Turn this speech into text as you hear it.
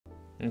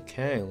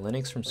Okay,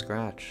 Linux from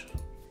scratch.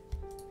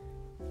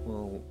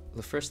 Well,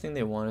 the first thing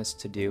they want us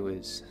to do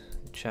is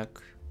check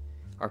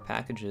our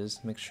packages,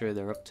 make sure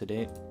they're up to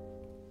date.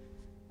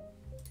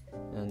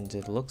 And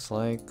it looks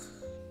like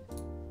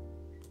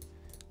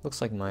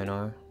mine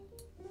are.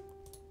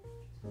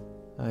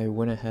 I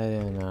went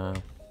ahead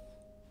and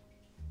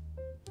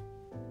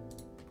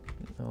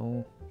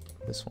no,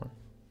 this one.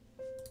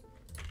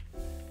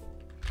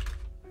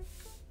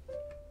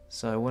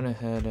 So I went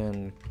ahead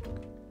and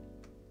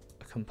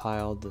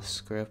compiled the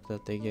script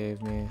that they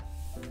gave me.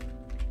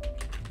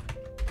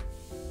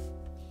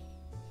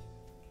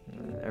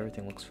 And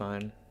everything looks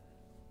fine.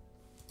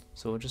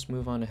 So we'll just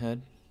move on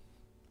ahead.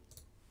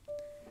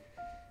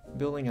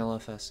 Building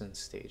LFS in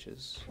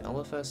stages.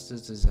 LFS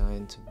is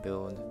designed to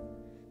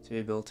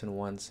be built in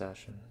one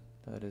session.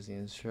 That is, the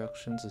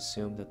instructions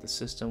assume that the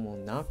system will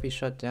not be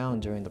shut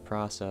down during the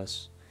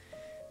process.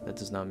 That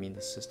does not mean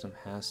the system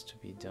has to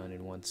be done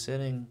in one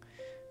sitting.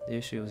 The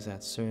issue is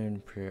that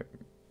certain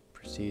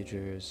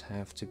procedures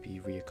have to be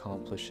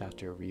reaccomplished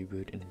after a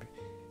reboot and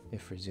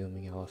if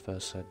resuming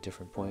LFS at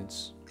different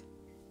points.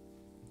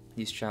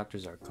 These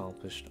chapters are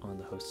accomplished on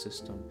the host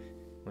system.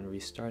 When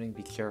restarting,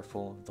 be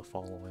careful of the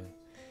following.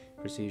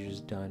 Procedures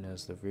done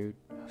as the root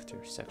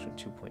after section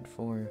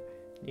 2.4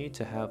 need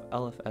to have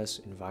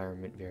LFS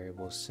environment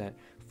variables set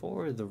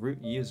for the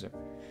root user.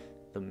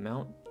 The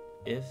mount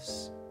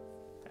ifs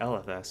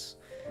LFS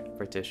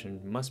partition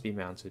must be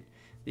mounted.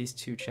 These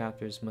two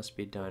chapters must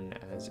be done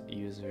as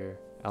user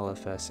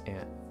LFS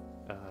and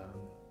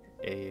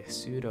a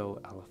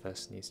pseudo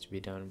LFS needs to be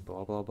done,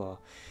 blah blah blah.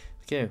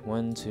 Okay,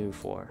 1, 2,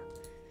 4.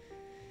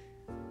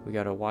 We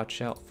gotta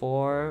watch out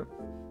for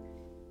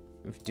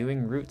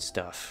doing root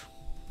stuff.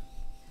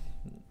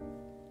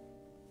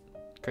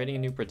 Creating a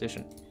new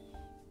partition.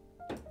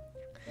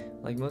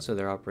 Like most of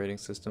their operating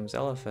systems,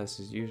 LFS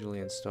is usually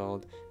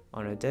installed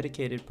on a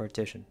dedicated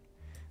partition.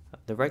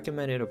 The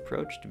recommended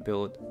approach to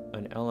build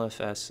an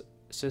LFS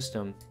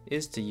system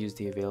is to use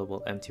the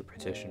available empty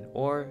partition,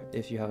 or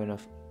if you have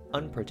enough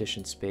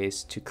unpartitioned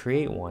space, to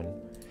create one.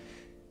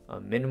 A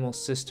minimal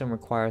system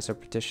requires a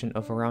partition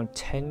of around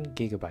 10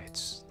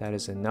 gigabytes. That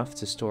is enough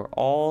to store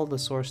all the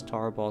source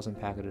tarballs and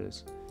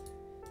packages.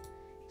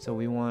 So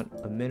we want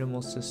a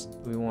minimal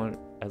system, we want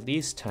at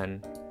least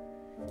 10.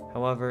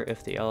 However,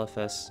 if the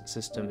LFS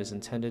system is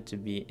intended to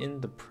be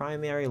in the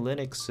primary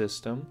Linux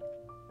system,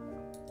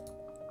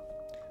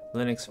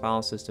 Linux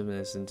file system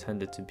is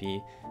intended to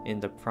be in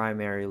the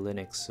primary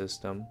Linux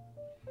system,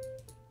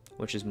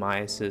 which is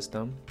my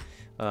system.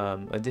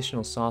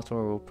 Additional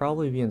software will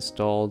probably be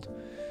installed,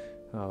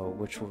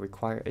 which will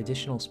require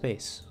additional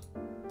space.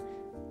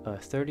 A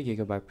 30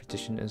 gigabyte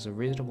partition is a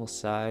reasonable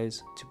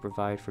size to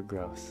provide for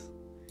growth.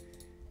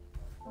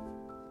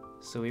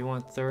 So we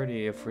want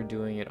 30 if we're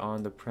doing it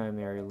on the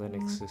primary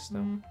Linux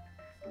system.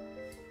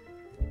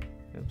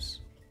 Oops.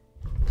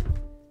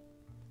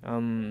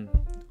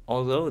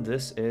 Although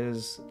this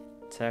is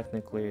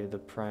technically the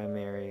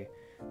primary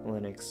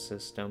Linux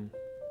system,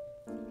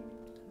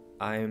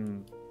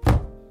 I'm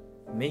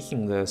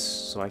making this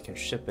so I can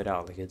ship it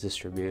out like a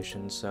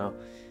distribution, so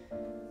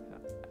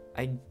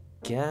I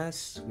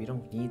guess we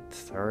don't need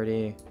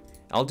 30.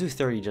 I'll do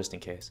 30 just in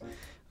case.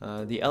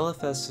 The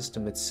LFS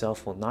system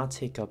itself will not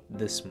take up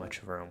this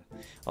much room.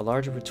 A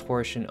larger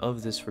proportion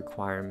of this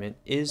requirement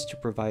is to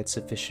provide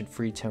sufficient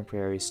free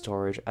temporary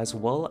storage as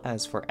well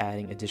as for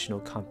adding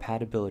additional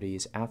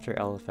compatibilities after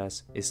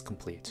LFS is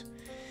complete.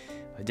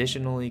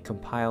 Additionally,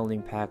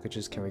 compiling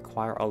packages can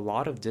require a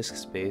lot of disk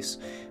space,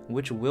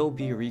 which will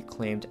be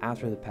reclaimed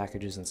after the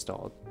package is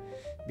installed.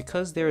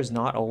 Because there is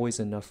not always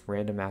enough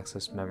random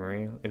access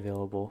memory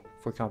available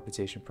for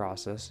computation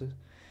processes,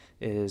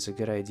 it is a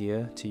good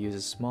idea to use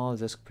a small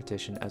disk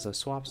partition as a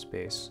swap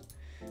space.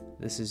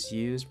 This is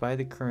used by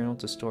the kernel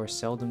to store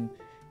seldom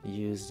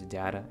used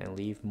data and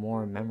leave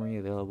more memory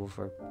available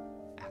for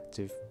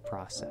active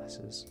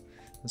processes.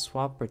 The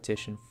swap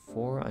partition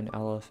for an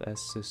LFS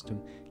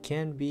system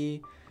can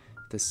be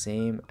the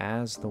same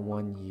as the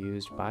one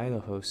used by the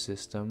host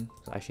system.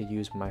 I could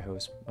use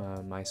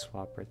my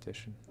swap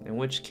partition, in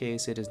which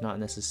case it is not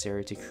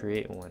necessary to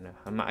create one.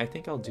 I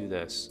think I'll do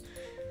this.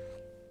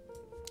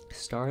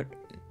 Start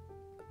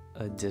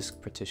a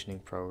disk partitioning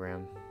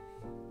program.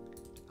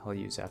 I'll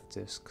use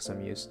fdisk because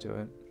I'm used to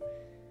it.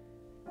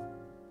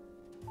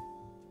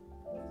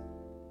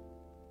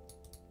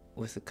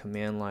 With the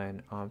command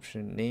line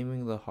option,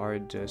 naming the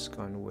hard disk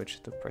on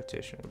which the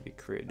partition will be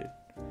created.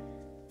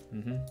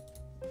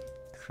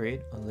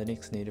 Create a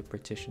Linux native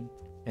partition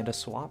and a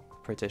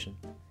swap partition.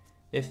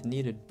 If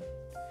needed,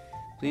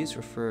 please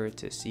refer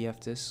to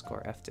cfdisk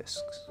or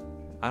fdisks.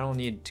 I don't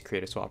need to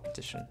create a swap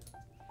partition.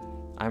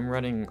 I'm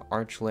running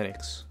Arch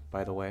Linux,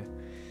 by the way.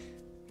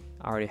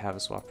 I already have a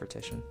swap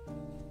partition.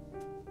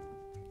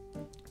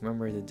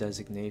 Remember the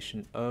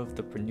designation of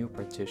the new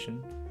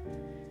partition.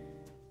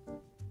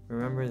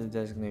 Remember the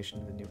designation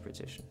of the new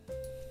partition.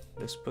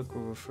 This book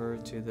will refer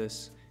to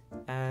this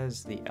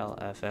as the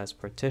LFS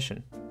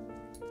partition.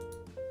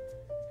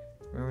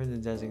 Remember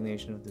the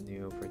designation of the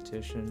new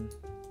partition.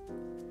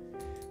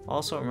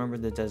 Also remember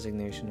the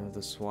designation of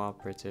the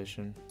swap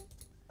partition.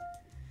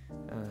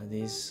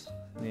 These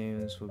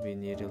names will be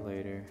needed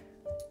later.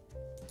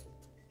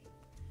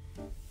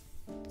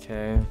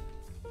 Okay.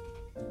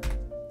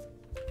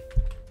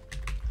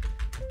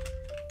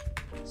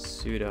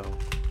 Sudo.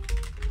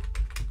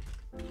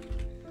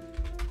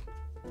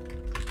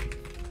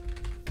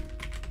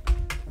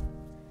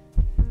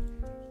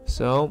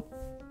 So,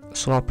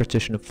 swap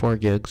partition of 4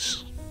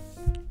 gigs.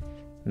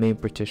 Main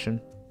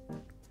partition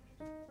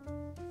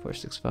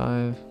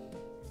 465.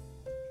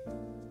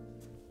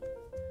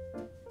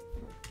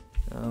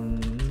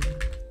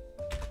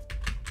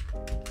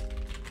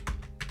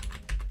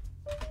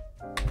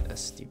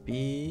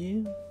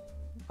 SDB.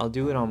 I'll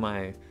do it on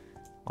my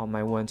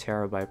 1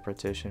 terabyte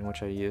partition,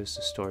 which I use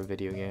to store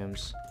video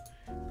games,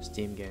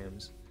 Steam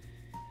games.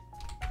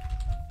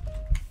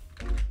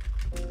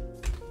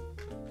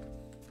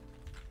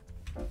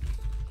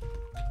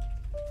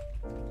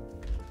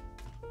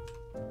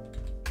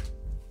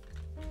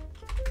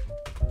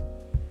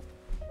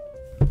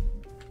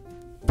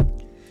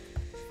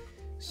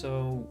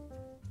 So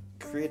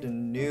create a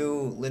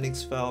new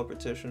Linux file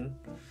partition.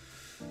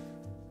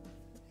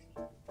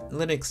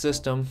 Linux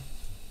system,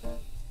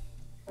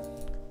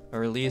 a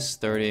release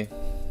 30,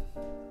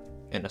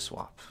 and a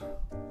swap.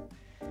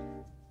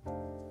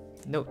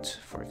 Note,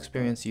 for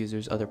experienced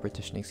users, other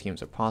partitioning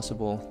schemes are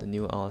possible. The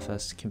new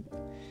LFS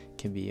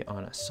can be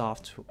on a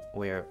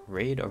software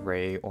RAID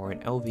array or an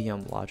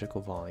LVM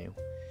logical volume.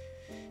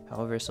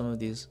 However, some of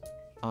these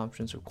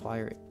options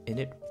require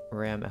init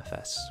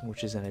RAMFS,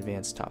 which is an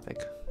advanced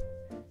topic.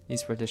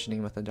 These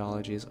partitioning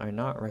methodologies are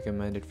not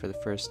recommended for the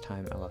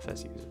first-time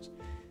LFS users.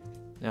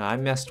 Now, I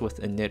messed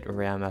with init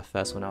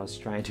RAMFS when I was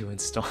trying to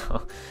install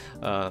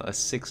a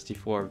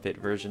 64-bit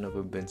version of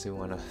Ubuntu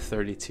on a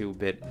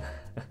 32-bit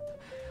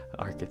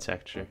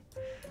architecture.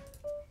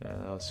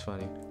 That was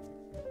funny.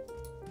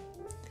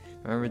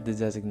 Remember the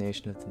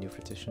designation of the new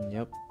partition?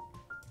 Yep.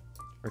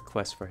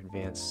 Request for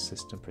advanced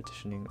system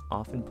partitioning,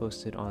 often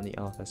posted on the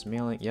LFS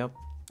mailing. Yep.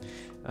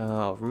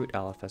 Root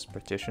LFS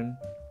partition.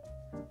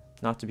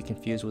 Not to be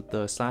confused with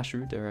the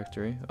 /root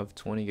directory of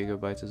 20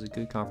 gigabytes is a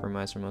good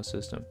compromise for most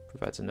systems.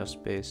 Provides enough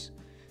space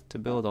to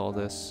build all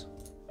this.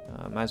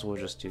 Might as well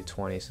just do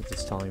 20 since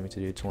it's telling me to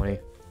do 20.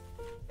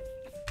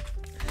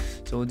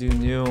 So we'll do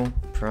new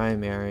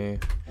primary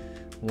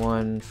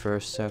 1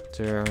 first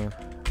sector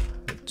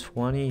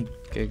 20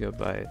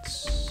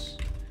 gigabytes.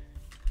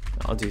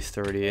 I'll do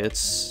 30.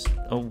 It's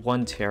a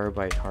 1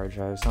 terabyte hard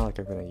drive. It's not like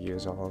I'm gonna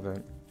use all of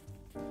it.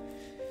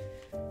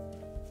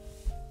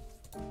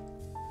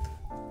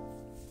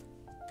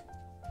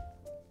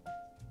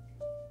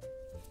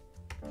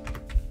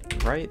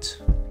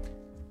 Right.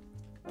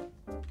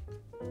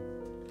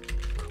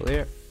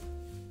 Clear.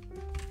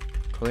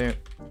 Clear.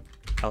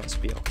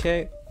 LSB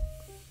okay.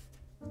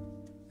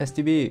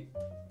 SDB.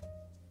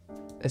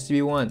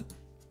 SDB1.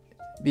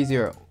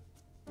 B0.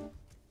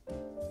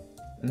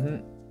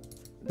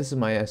 This is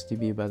my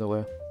SDB, by the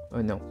way.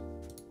 Oh no,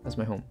 that's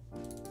my home.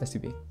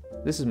 SDB.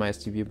 This is my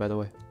SDB, by the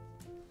way.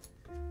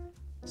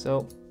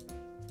 So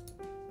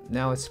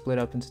now it's split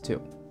up into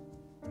 2.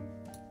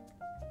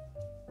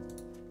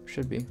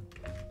 Should be.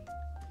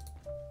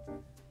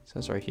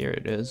 Says right here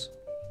it is.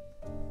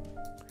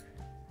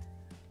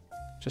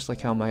 Just like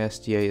how my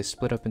SDA is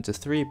split up into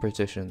 3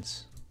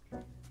 partitions.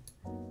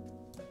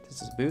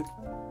 This is boot.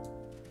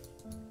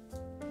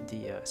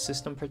 The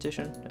system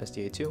partition,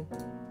 SDA2.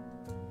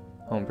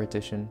 Home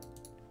partition,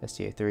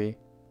 SDA3.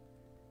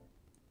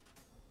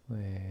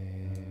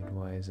 Wait,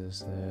 why is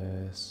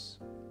this?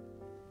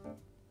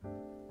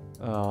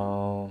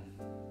 Oh.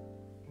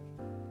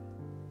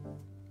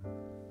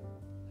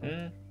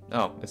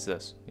 Oh, it's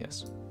this,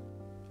 yes.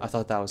 I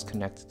thought that was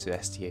connected to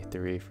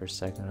SDA3 for a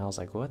second. I was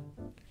like, what?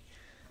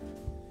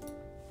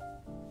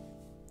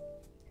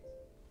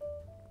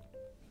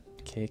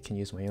 Okay, can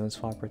use my own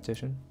swap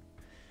partition.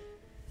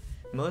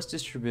 Most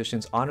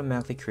distributions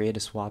automatically create a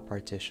swap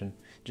partition.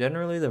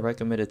 Generally, the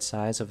recommended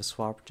size of a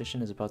swap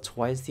partition is about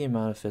twice the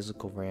amount of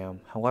physical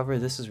RAM. However,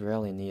 this is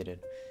rarely needed.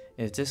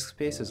 If disk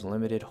space is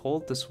limited,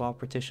 hold the swap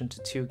partition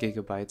to 2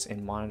 gigabytes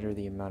and monitor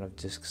the amount of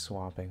disk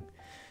swapping.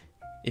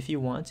 If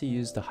you want to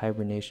use the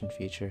hibernation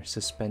feature,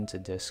 suspend to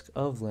disk,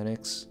 of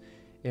Linux,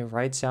 it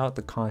writes out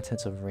the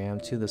contents of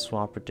RAM to the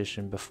swap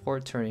partition before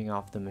turning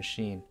off the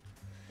machine.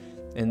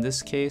 In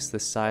this case, the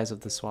size of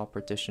the swap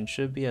partition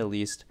should be at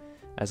least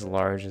as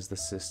large as the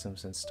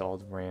system's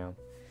installed RAM.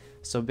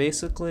 So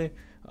basically,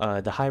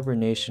 the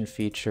hibernation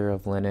feature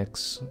of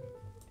Linux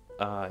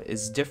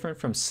is different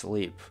from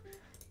sleep,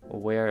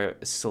 where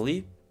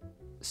sleep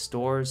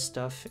stores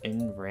stuff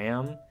in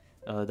RAM.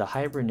 The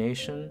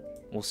hibernation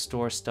will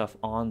store stuff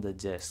on the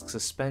disk,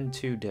 suspend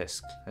to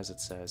disk, as it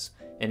says,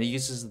 and it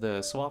uses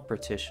the swap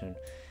partition.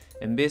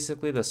 And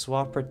basically, the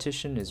swap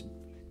partition is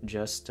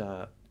just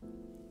a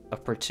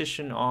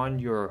partition on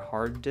your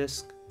hard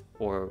disk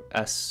or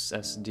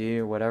SSD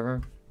or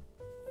whatever,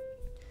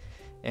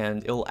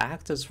 and it'll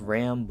act as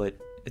RAM, but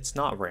it's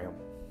not RAM.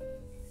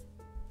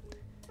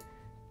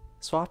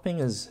 Swapping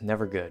is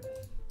never good.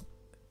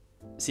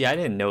 See, I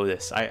didn't know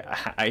this.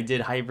 I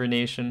did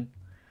hibernation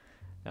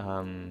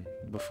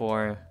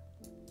before.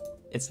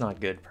 It's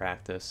not good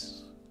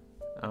practice.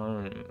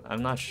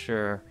 I'm not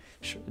sure.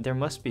 There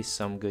must be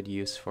some good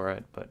use for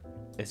it, but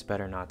it's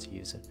better not to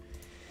use it.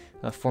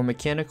 For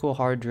mechanical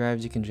hard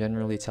drives, you can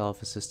generally tell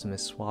if a system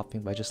is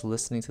swapping by just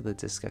listening to the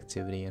disk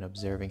activity and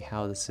observing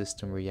how the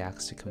system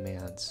reacts to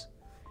commands.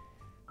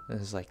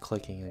 This is like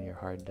clicking on your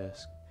hard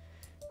disk.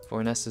 For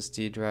an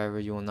SSD driver,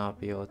 you will not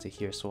be able to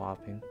hear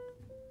swapping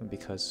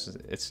because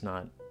it's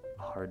not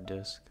a hard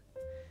disk.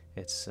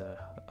 It's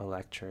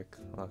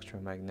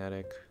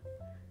electromagnetic.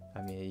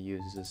 I mean, it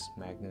uses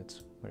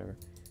magnets, whatever.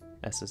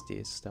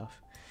 SSD stuff.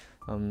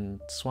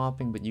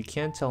 Swapping, but you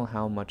can't tell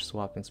how much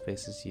swapping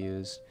space is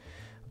used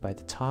by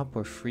the top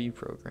or free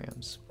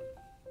programs.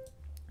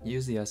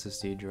 Use the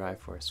SSD drive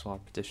for a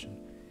swap partition.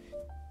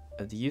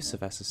 The use of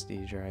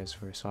SSD drives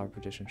for a swap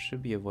partition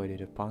should be avoided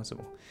if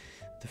possible.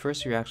 The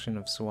first reaction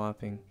of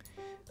swapping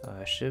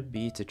should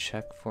be to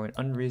check for an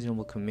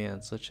unreasonable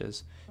command, such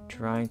as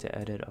trying to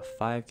edit a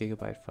 5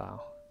 GB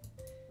file.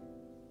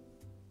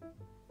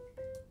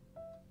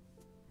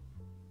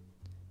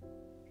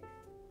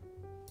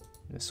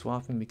 If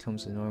swapping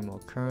becomes a normal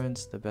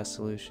occurrence, the best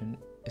solution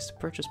is to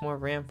purchase more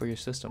RAM for your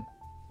system.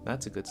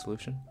 That's a good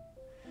solution.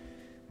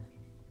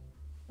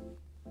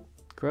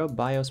 Grub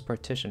BIOS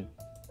partition.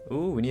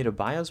 Ooh, we need a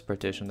BIOS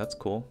partition. That's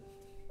cool.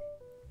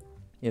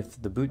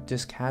 If the boot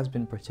disk has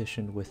been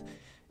partitioned with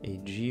a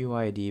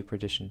GUID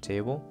partition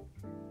table,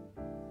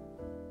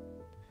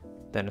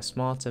 then a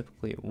small,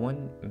 typically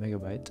 1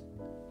 MB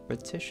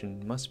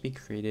partition must be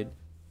created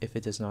if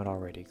it does not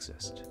already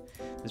exist.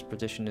 This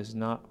partition is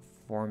not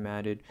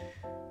formatted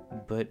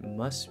but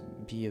must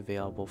be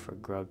available for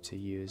Grub to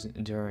use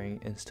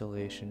during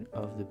installation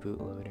of the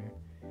bootloader.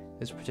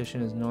 This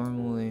partition is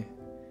normally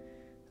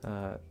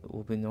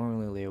will be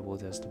normally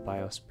labeled as the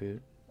BIOS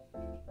boot.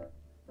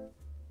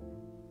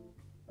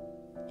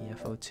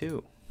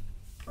 EFO2.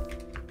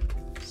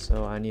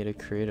 So I need to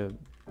create a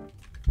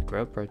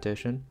Grub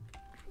partition.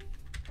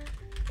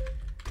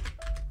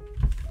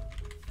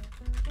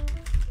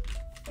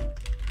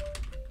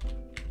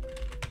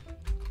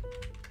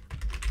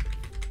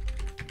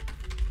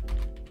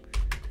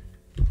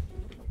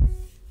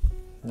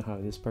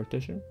 This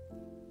partition,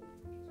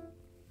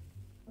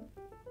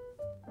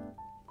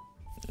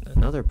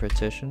 another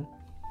partition,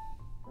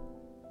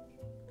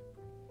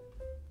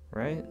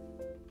 right?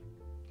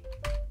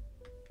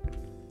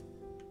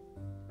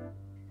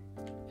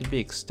 It'd be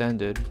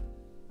extended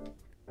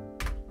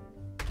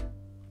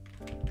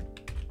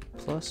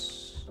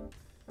plus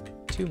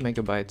 2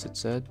 MB, it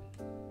said.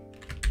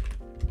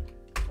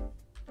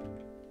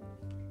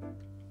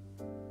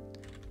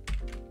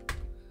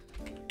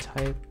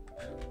 Type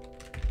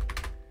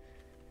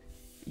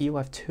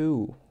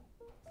EF2,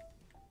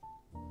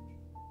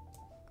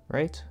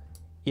 right?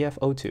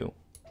 EFO2.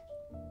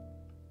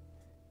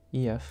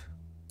 EF.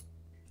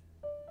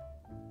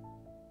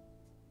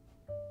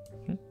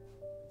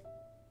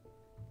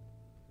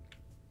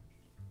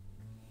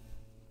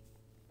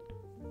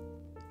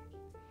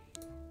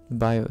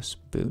 BIOS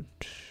boot.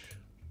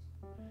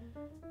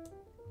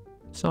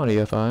 It's not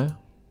EFI.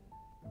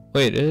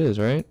 Wait, it is,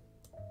 right?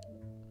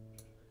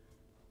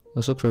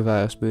 Let's look for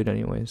BIOS boot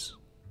anyways.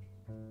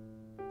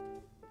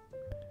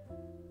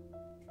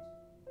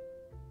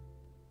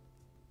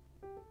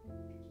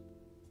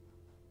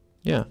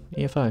 Yeah,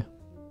 EFI.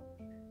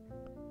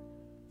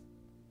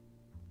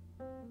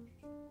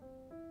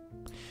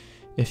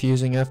 If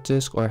using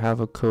fdisk or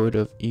have a code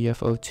of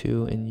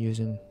EFO2 and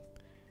using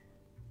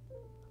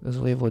this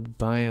labeled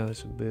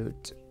BIOS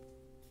boot,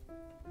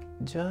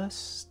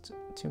 just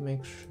to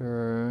make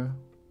sure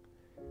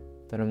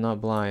that I'm not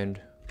blind.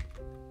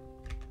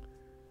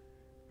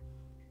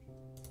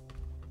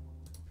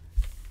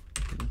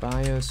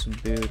 BIOS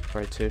boot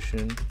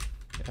partition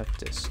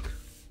fdisk.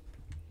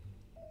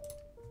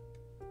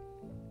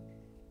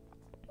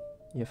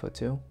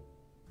 EFO2.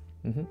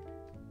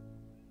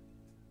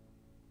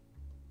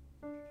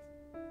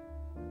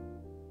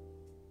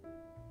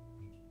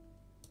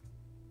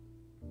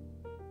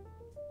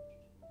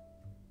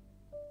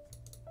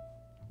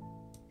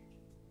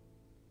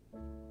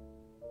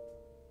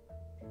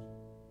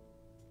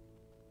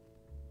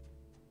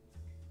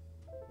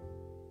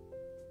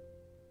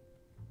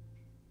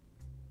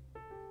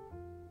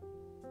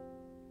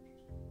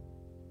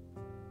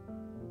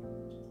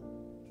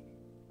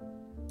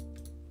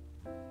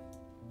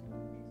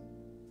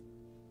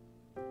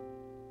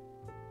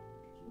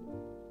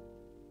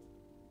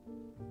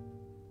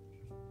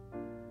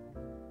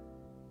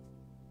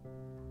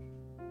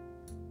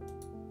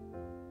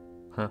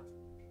 Huh.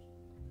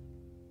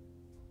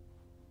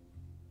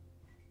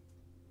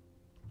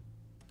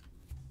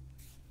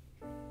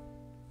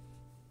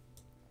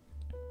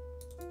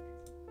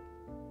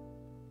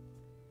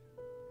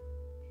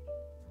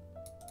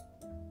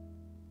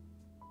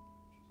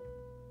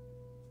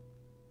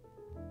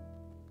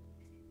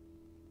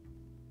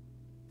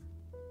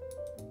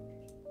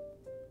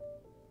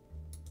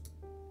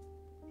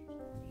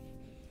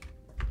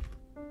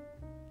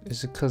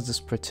 Is it because this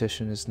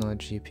partition is not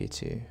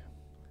GPT?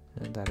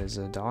 And that is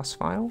a DOS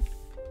file?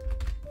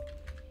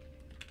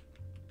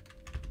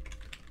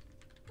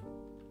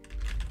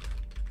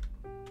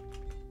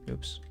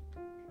 Oops.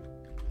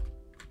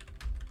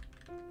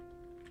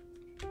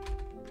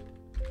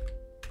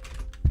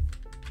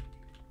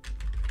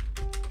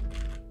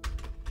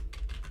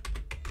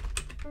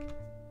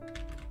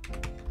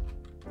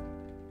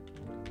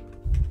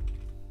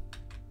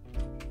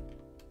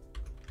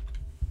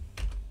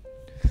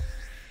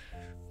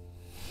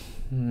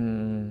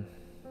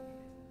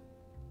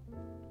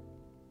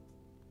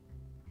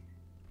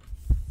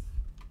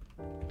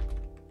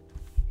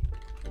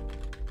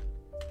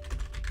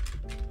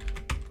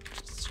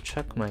 Let's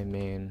check my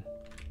main.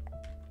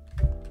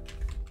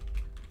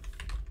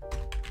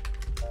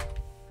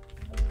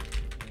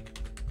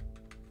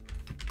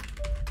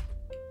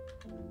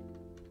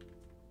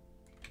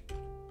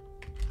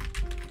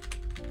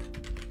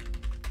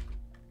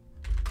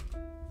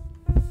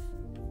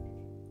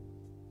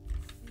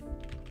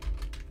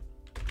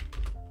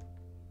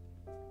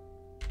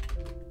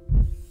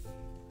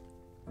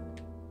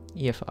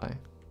 EFI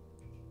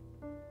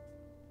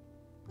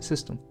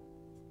system.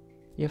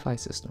 EFI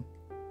system.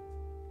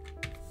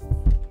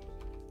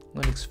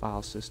 Linux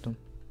file system.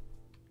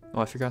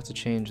 Oh, I forgot to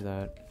change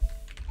that.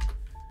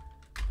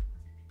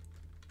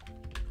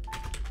 I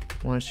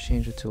wanted to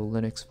change it to a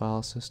Linux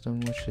file system,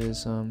 which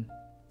is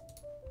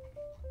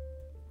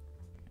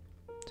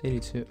it's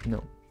 82.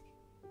 No,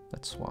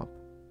 let's swap.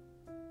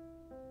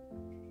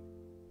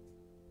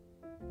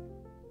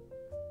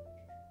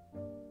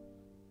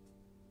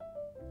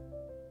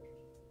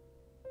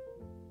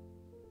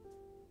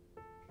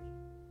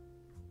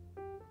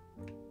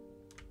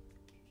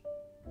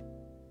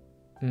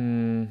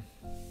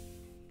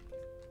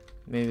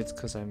 Maybe it's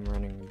because I'm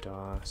running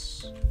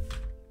DOS.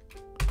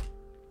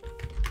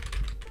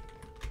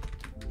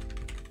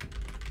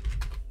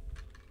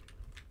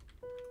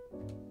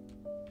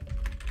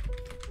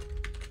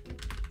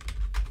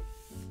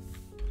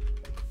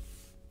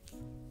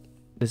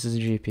 This is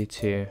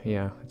GPT,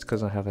 yeah, it's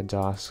because I have a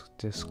DOS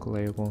disk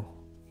label.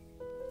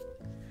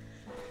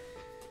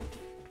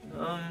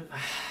 Do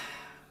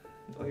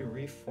I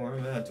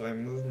reformat? Do I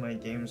move my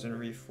games and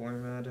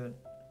reformat it?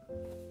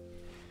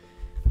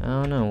 I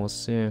don't know, we'll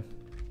see.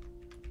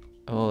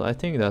 Well, I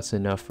think that's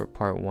enough for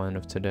part 1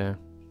 of today.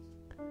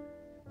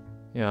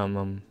 Yeah,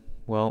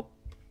 well,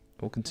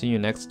 we'll continue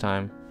next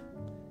time.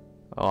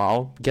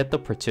 I'll get the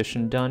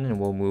partition done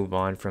and we'll move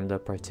on from the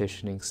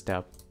partitioning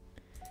step.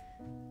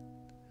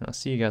 I'll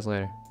see you guys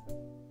later.